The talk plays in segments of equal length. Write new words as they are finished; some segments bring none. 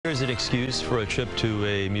Here's an excuse for a trip to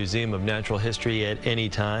a museum of natural history at any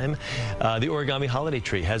time. The Origami holiday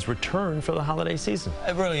tree has returned for the holiday season.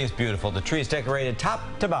 It really is beautiful. The tree is decorated top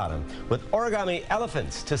to bottom with origami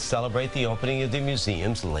elephants to celebrate the opening of the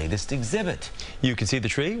museum's latest exhibit. You can see the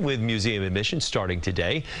tree with museum admission starting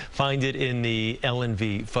today. Find it in the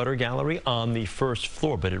L&V Photo Gallery on the first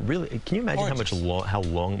floor. But it really, can you imagine how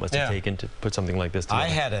long it must have taken to put something like this together? I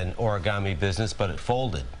had an origami business, but it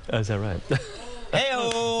folded. Is that right?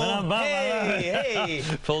 Hey-oh! Hey!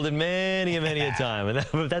 Folded many a time.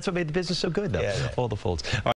 And that's what made the business so good, though. All the folds.